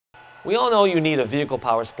We all know you need a vehicle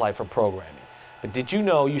power supply for programming, but did you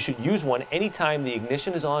know you should use one anytime the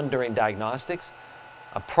ignition is on during diagnostics?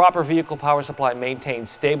 A proper vehicle power supply maintains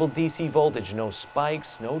stable DC voltage, no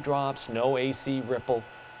spikes, no drops, no AC ripple.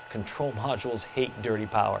 Control modules hate dirty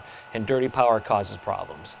power, and dirty power causes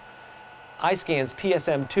problems. iSCAN's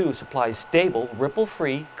PS-M2 supplies stable,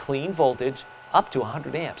 ripple-free, clean voltage up to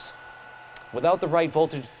 100 amps. Without the right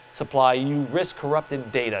voltage supply, you risk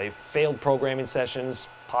corrupted data, failed programming sessions,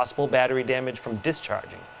 possible battery damage from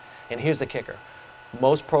discharging. And here's the kicker.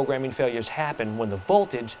 Most programming failures happen when the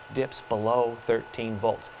voltage dips below 13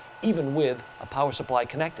 volts, even with a power supply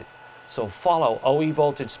connected. So follow OE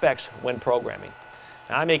voltage specs when programming.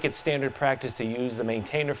 Now, I make it standard practice to use the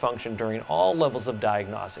maintainer function during all levels of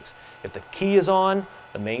diagnostics. If the key is on,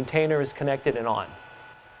 the maintainer is connected and on.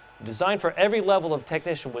 Designed for every level of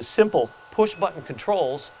technician with simple push-button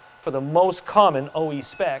controls for the most common OE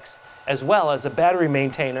specs, as well as a battery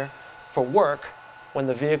maintainer for work when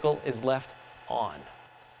the vehicle is left on.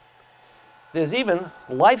 There's even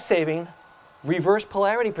life-saving reverse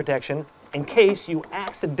polarity protection in case you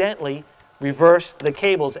accidentally reverse the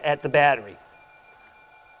cables at the battery.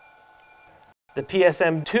 The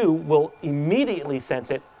PS-M2 will immediately sense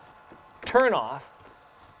it, turn off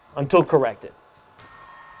until corrected.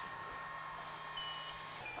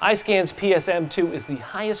 iSCAN's PS-M2 is the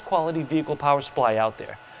highest quality vehicle power supply out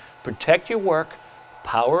there. Protect your work,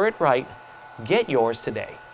 power it right, get yours today.